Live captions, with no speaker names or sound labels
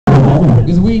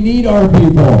Because we need our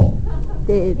people.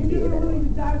 They're willing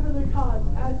to die for their cause,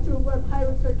 as to where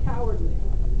pirates are cowardly.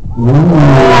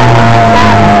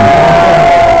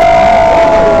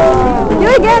 Do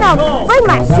it again, I'll bring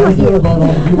my shoot you. If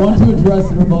you want to address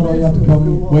the rebuttal, you have to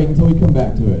wait until we come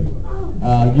back to it.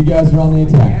 You guys are on the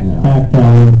attack now. Attack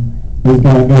time. Who's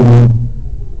got a good one?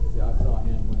 See, I saw a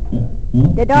hand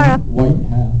wave. Dora. White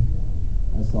hat.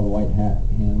 I saw the white hat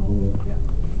hand wave. Okay.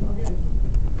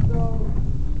 So,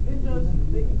 ninjas,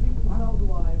 they can keep themselves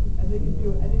alive, and they can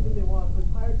do anything they want, but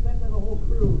pirates have to have a whole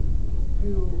crew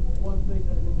do one thing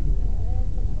that they do.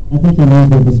 I think you know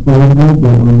the disposable,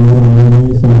 but when you're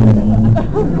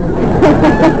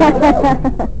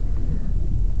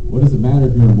What does it matter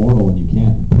if you're immortal when you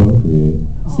can't procreate?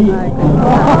 See,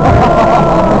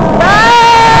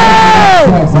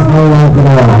 sex is no life at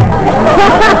all.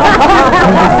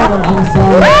 I'm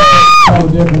sorry. No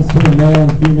difference between male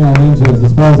and female ninjas.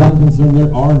 As far as I'm concerned,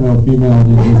 there are no female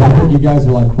ninjas. I think you guys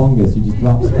are like fungus. You just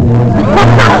drop spores.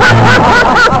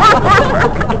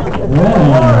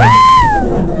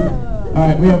 All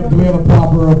right, do we have a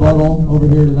proper rebuttal over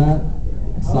here to that?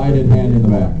 Excited hand in the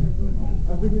back.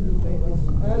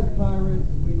 As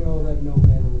pirates, we know that no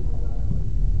man is an island.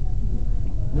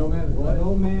 No man is what?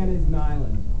 No man is an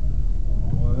island.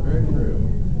 Very true.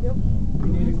 Yep. We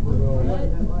need to grow.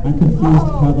 I'm confused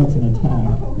how that's an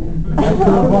attack.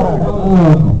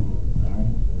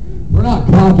 We're not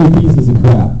cocky pieces of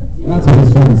crap. That's what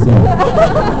he's trying to say.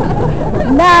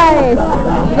 Nice.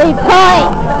 They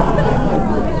point.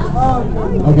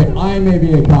 Okay, I may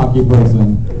be a cocky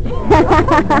person,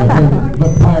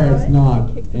 but pirates not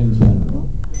in general.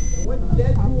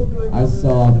 I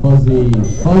saw fuzzy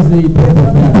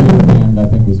purple cat hand, I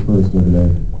think was first over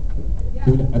there.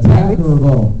 Attack or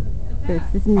rebuttal? This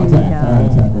is Attack. ninja. All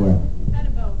right, attack away. Kind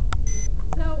of both.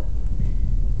 So,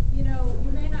 you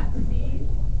may not see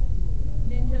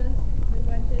ninjas with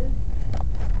wenches,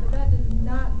 but that does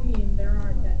not mean there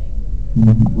aren't any.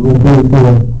 Rule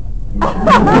 34.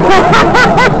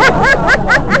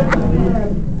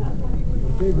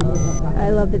 I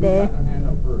love the day.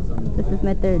 This is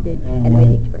my third day.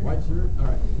 And White shirt? All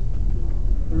right.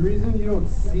 The reason you don't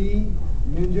see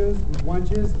ninjas with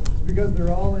wenches is because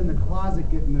they're all in the closet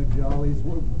getting their jollies,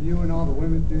 viewing all the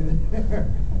women through there.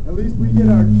 At least we get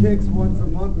our chicks once a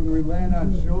month when we land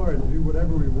on shore and do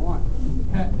whatever we want.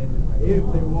 If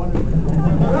they wanted to.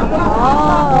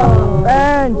 Oh,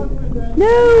 burn.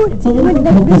 No, It's a little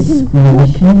bit of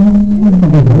discretion.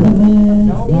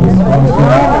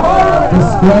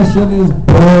 Discretion is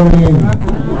burning.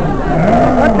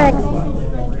 Perfect.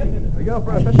 We go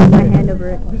for Put my hand over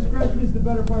it. Discretion is the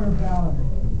better part of valor.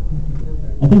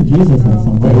 I think Jesus had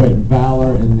something. Wait,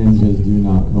 valor and ninjas do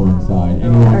not coincide.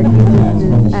 Anyone who attacks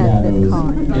from the shadows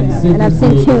And I've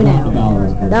seen two now.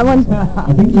 That one.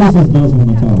 I think Jesus does want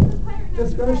to tell.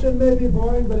 Discretion may be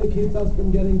boring, but it keeps us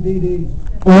from getting DD.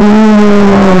 Oh,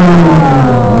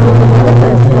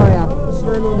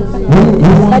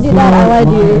 I do that, I like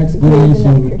you.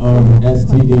 Explanation of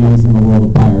STDs in the world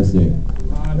of piracy.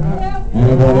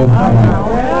 Anybody?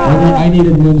 I need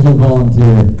a ninja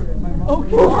volunteer.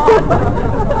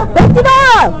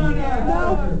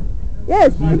 $50!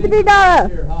 Yes,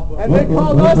 $50! And they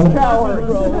called us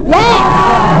cowards. Yeah!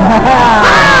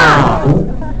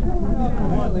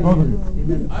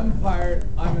 I'm a pirate.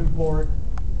 I'm in port.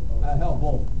 Hell,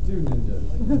 both. Two ninjas.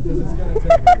 Because it's going to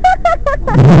take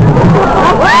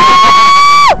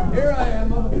Here I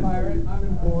am. I'm a pirate. I'm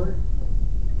in port.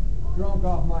 Drunk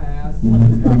off my ass.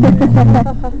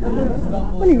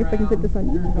 What are you freaking put this on?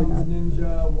 Here comes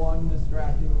ninja one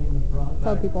distracting me in the front.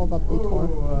 Tell people about Detour.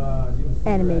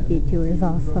 Anime Detour is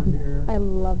awesome. I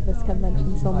love this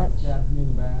convention so much. Stabs me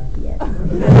in the back. Yes.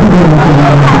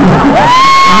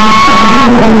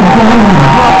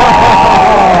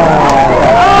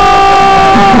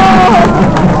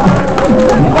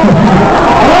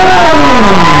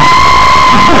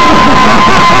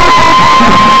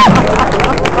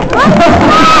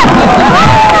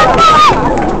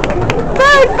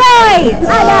 Bird fight!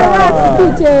 I got a rock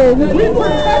feature.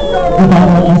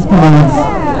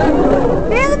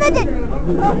 Here's the midget.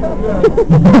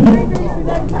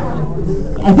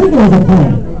 I think there was a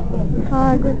point.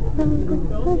 Alright.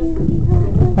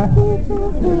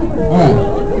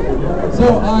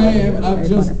 So I've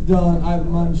just done, I've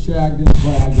munshagged and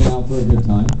flagged it out for a good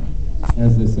time,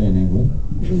 as they say in England.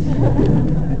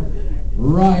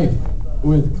 Rife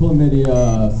with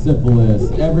chlamydia,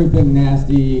 syphilis, everything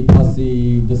nasty,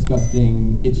 pussy,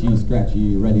 disgusting, itchy,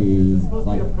 scratchy, ready,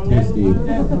 like tasty,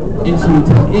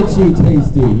 itchy,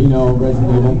 tasty,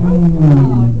 Resident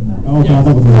Evil. Oh, Yeah, God,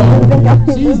 that was so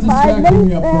she's It's 5 distracting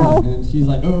me up minutes front, now. and she's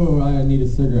like, "Oh, I need a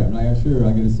cigarette." And I'm like, "Sure,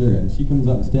 I get a cigarette." And she comes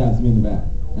up and stabs me in the back,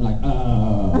 and like,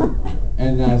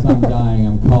 and as I'm dying,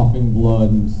 I'm coughing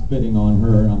blood and spitting on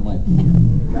her, and I'm like,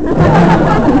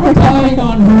 dying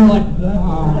on her, like, and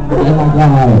I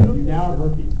die. Now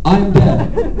herpes. I'm dead.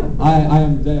 I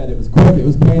am dead. It was quick, it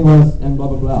was painless, and blah,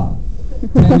 blah, blah.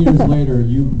 10 years later,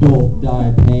 you both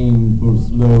die painful,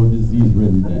 slow,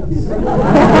 disease-ridden deaths.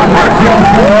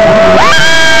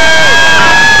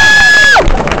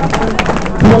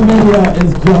 Chlamydia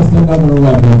is just another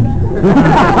weapon.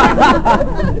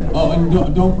 Oh, and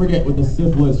don't forget, with the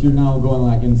syphilis, you're now going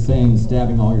like insane,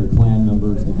 stabbing all your clan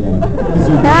members to death. 'Cause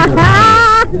you're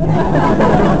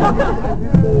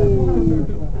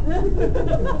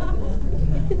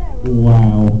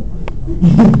Wow.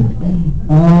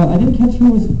 I didn't catch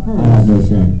who was first. I have no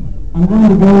shame. I'm going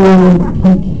to go with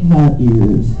pink cat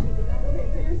ears. Okay,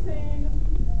 so you're saying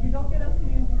you don't get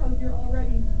STDs because you're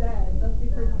already dead. That's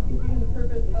because you're defeating the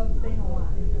purpose of staying alive.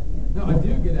 No, I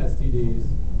do get STDs,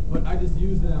 but I just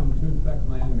use them to infect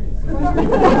my enemies. So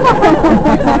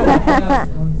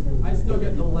I still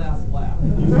get the last laugh.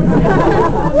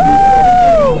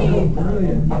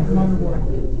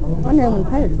 I wonder when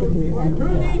pirates get to his head. Who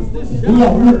needs this show?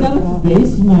 Yeah, we've got a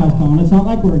face mask on. It's not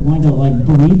like we're going to, like,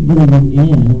 breathe them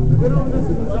in.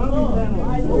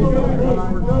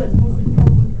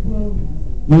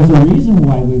 There's a reason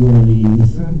why we wear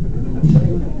these.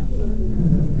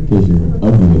 Because you're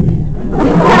ugly.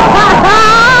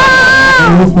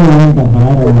 At least we're wearing the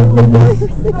hat or whatever.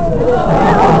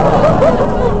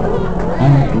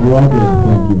 I'm rugged,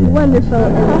 thank you very much. Wonderful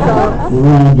insult.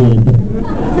 Rugged.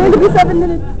 Soon to be 7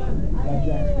 minutes.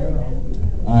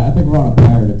 I think we're on a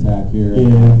pirate attack here.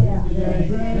 Yeah.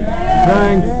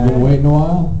 Thanks. Been waiting a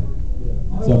while?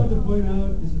 What I So, wanted to point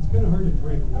out is it's kind of hard to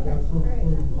drink. I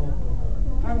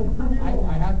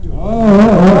have to.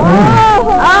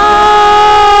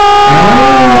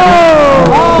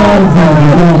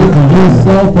 your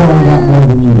cell phone got more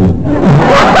than you did.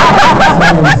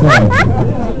 Sorry to say.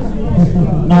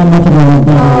 Not much of a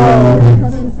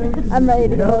I'm ready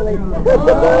to go late.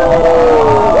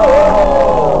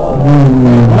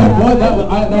 What?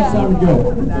 That sounded good.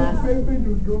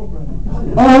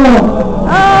 Oh,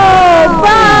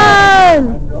 fun!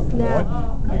 Snap.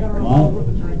 What?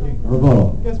 Rebuttal.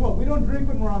 Guess what? We don't drink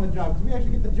when we're on the job because we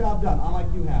actually get the job done, unlike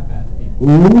you half-ass people.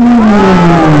 Ooh.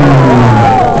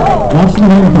 Watch the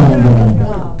hair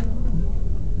time,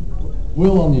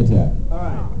 Will on the attack. All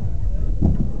right.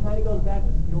 Kind of goes back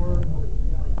to your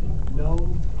no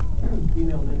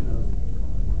female ninjas.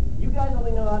 You guys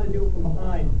only know how to do it from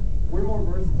behind. We're more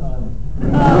versatile. You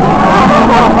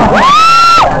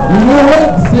know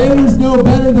what? Sailors know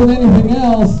better than anything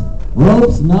else.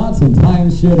 Ropes, knots, and tying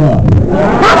shit up.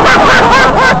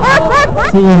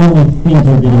 See you in the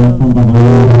theater video from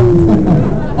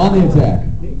behind. On the attack.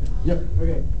 Yep.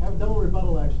 Okay. Have a double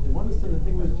rebuttal, actually. One is to the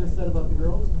thing that was just said about the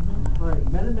girls. All right.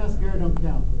 Men and mascara don't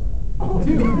count.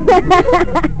 Two.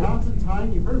 Knots and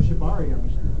tying. You've heard of shibari, I'm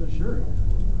sure.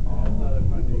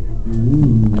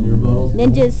 And your rebuttals?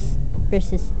 Ninjas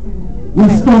versus.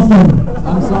 Disgusting.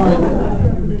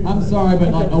 I'm sorry, but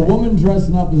like a woman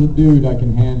dressing up as a dude I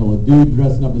can handle. A dude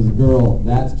dressing up as a girl,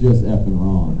 that's just effing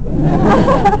wrong.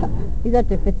 He's up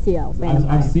to Fitzio, man.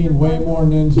 I've seen way more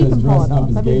Keep ninjas him dressing pulled up up.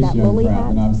 as I mean, that geisha and lily crap hat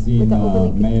than I've seen with the overly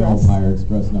pink male dress. pirates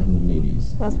dressing up as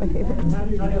ladies. That's my favorite.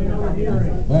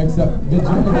 Except, did you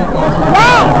hear that?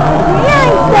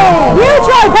 You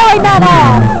try pulling that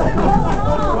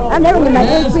off! I'm never gonna Yeah,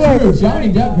 make it's it true. weird. Johnny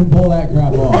Depp can pull that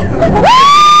crap off.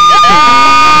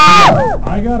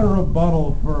 I got a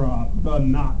rebuttal for the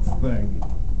knots thing.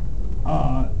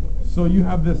 So you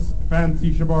have this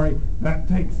fancy shibari that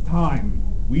takes time.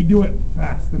 We do it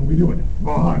fast and we do it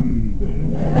fun.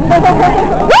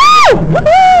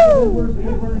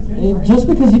 Just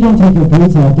because you don't take your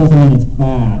boots off doesn't mean it's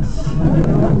fast.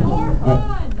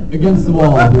 Against the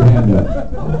wall with your hand up.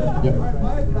 Yep.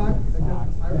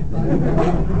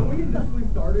 When we initially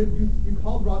started, you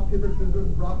called rock, paper, scissors,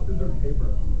 paper.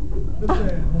 Just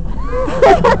saying.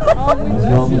 What's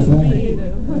wrong with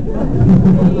that?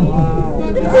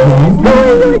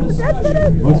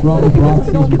 What's wrong with rock,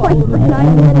 scissors, paper?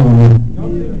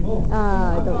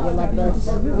 Don't you love this?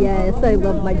 Yes, I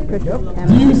love my precious camera.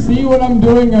 Do you see what I'm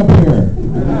doing up here?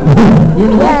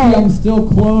 You're lucky I'm still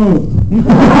clothed.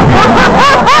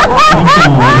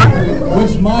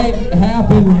 Which might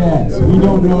happen yet. We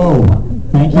don't know.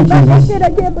 Thank you, Oh Jesus. shit, I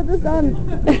can't put this on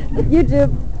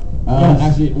YouTube.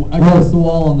 Actually, against the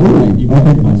wall on the right. You can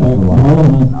pick myself a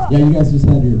while. Yeah, you guys just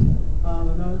had your...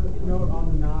 Another note on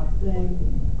the knot thing.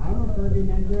 I'm a Furby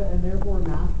ninja and therefore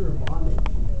master of bondage.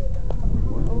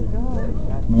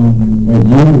 Wait,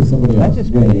 you or somebody else? That's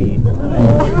just creepy.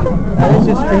 That is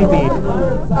just creepy.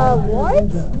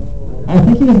 What? I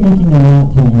think he was making a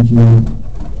lot time joke.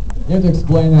 You have to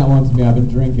explain that one to me. I've been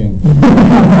drinking. I'm a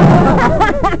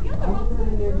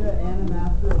ninja and a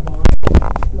master of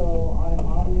arms, so I'm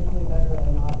obviously better at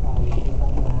not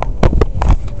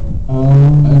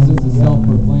Is this a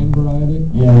self-proclaimed variety?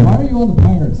 Yeah. Why are you on the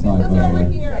pirate side, by the way?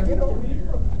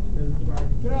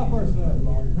 Get off our side,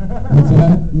 What's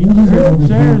that? Ninjas are over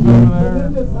Chairs here. over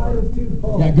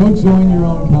there. Yeah, go join your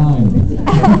own kind.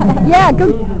 Yeah, go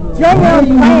join your own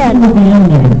With clan. the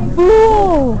anime.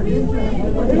 Fool! Okay,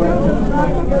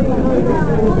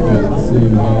 let's see.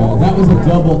 That was a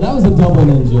double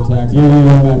ninja attack. So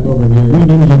Yeah. back over here. We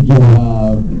ninja get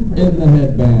In the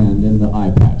headband, in the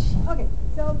eye patch. Okay,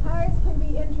 so pirates can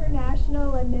be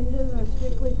international and ninjas are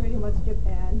strictly pretty much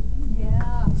Japan.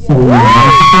 Yeah. So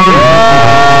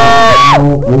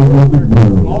All over the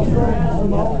world.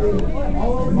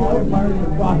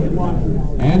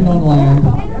 And on land.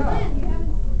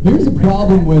 Here's a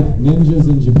problem with ninjas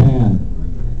in Japan.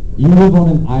 You live on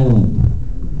an island.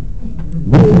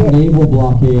 We can naval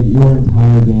blockade your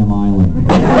entire damn island.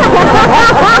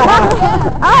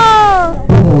 Oh!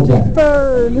 Purple jacket.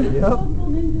 Bird.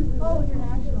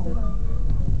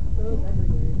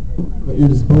 But you're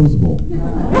disposable.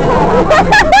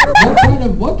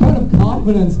 What kind of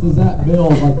confidence does that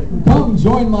build? Like, come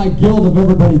join my guild if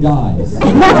everybody dies.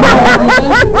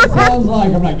 That sounds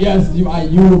like, I'm like, yes, you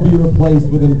will be replaced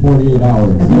within 48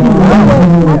 hours.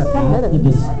 That's 10 the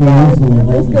minutes. disposal of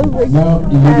This goes like No, you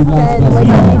did not like specify. on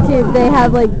YouTube, they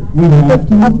have like We have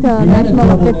to. up to a We had a maximum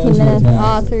of double 15 ninja minutes. attack, Oh,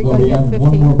 so you're but going we to get have 15.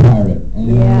 one more pirate. And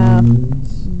Yeah.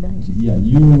 Yeah,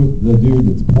 you with the dude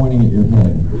that's pointing at your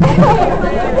head.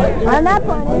 I'm not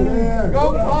pointing.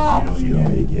 Go Pops!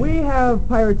 We have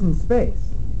pirates in space.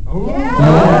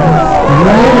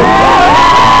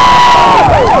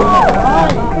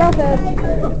 Drop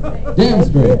it. Damn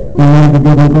straight. I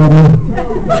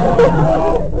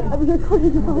was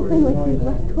recording the whole thing like for the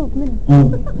last 12 minutes.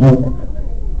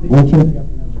 What's your...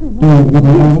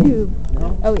 YouTube.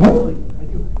 Oh yeah.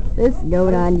 This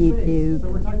going on YouTube. So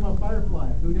we're talking about Firefly,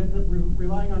 who ended up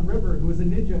relying on River, who was a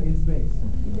ninja in space.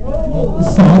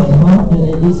 It's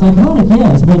iconic,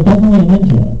 yes, but definitely a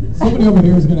ninja. Somebody over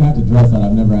here is going to have to dress that.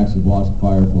 I've never actually watched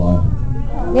Firefly.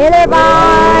 Neither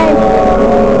bye.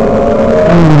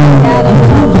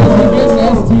 Just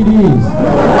STDs.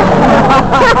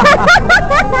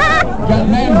 Got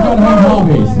man's got to have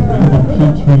hobbies.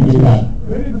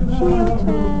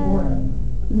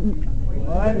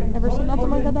 Ever seen nothing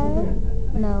like that?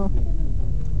 No.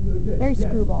 Very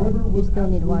screwball. You still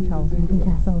need to watch House of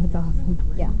Castle. It's awesome.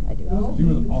 Yeah, I do. She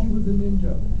was awesome.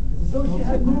 So she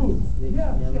had moves.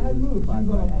 Yeah, she had moves. She was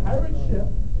on a pirate ship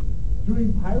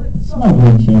doing pirate stuff.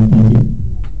 Smuggling ship, thank you.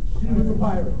 She was a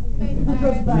pirate.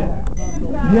 Just bad.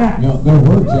 Yeah. No, there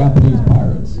were Japanese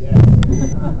pirates.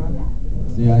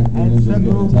 See, I ninjas get an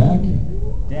attack.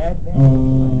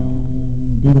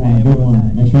 Good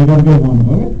one. Make sure you got a good one.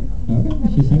 Okay,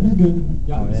 she seems good.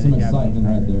 Got some excitement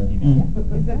right there.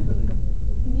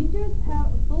 Ninjas have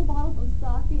full bottles of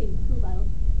sake, full bottles,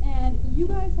 and you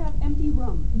guys have empty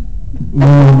rum.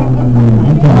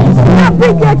 Nothing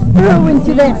gets through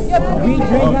into this. We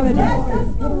drink on the deck.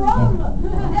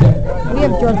 We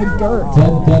have jars of dirt.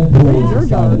 Deadpool is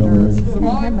excited over here.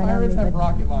 Why pirates have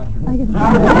rocket launchers? I guess.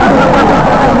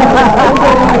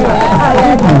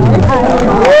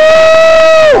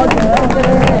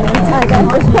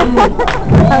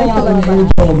 Well, an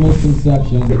age-old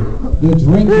misconception. The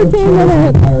drink of choice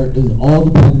of a pirate is all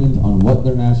dependent on what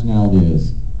their nationality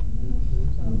is.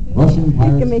 Russian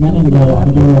pirates, make Men in the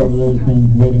over there's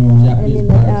been waiting around. Japanese And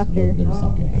then pirates after. love their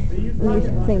sake. We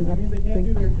should sing that.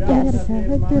 Yes.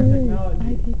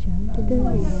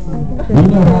 We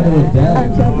know how to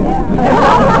adapt.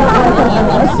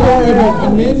 I'm sorry, but a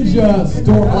ninja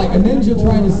like a ninja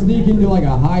trying to sneak into like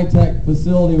a high-tech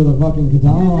facility with a fucking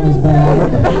katana on his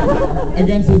back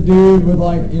against a dude with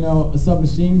like, a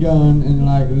submachine gun and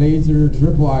like laser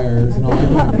tripwires and all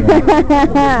that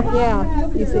crap. Yeah,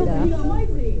 you see that.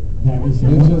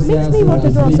 Ninja assassin me want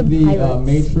to draw sneak some the pirates.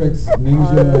 Matrix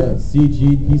ninja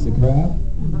CG piece of crap.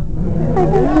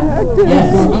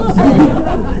 Yes, I'm sorry.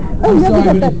 I'm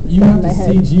sorry, but you have to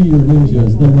CG your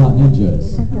ninjas. They're not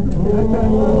ninjas.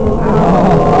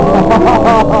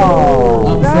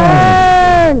 I'm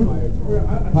sorry.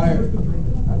 Pirate.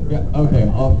 Yeah, okay,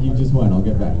 you just went. I'll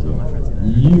get back to you.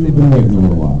 You've been waiting a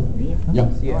little while. Yep.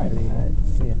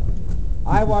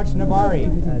 I watched Nabari,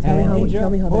 and a ninja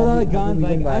pulled out a gun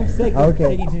like, I'm sick of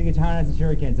taking to the katanas and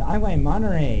shurikens. I'm going Mono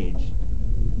Rage.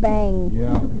 Bang.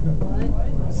 Yeah.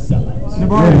 Sell it.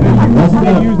 Nabari,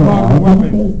 they use modern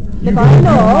weapons. Nabari,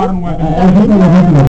 no. Modern weapons. I think